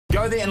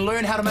Go there and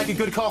learn how to make a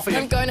good coffee.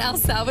 I'm going to El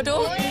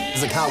Salvador.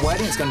 There's a car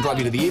waiting. It's going to drive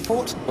you to the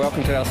airport.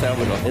 Welcome to El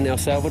Salvador. In El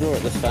Salvador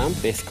at this farm,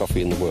 best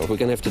coffee in the world. We're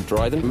going to have to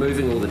dry them,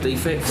 removing all the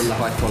defect from the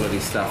high quality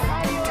stuff.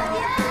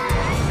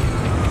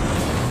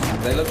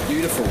 They look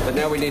beautiful, but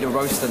now we need to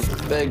roast them.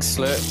 Big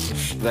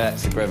slurp.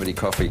 That's the gravity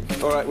coffee.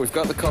 All right, we've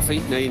got the coffee.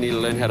 Now you need to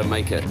learn how to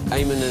make it.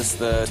 Eamon is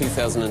the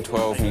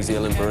 2012 New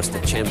Zealand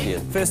Barista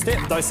Champion. First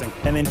step, dosing.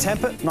 And then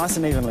tamp it nice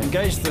and evenly.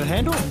 Engage the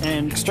handle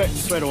and extract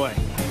straight away.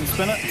 And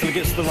spin it until it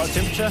gets to the right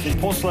temperature, then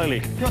pour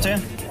slowly. Your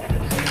turn.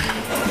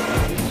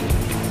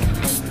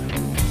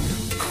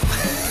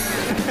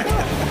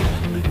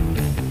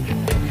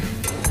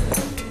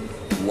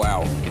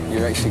 Wow,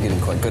 you're actually getting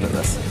quite good at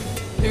this.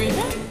 Here we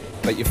go.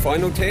 But your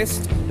final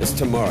test is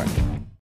tomorrow.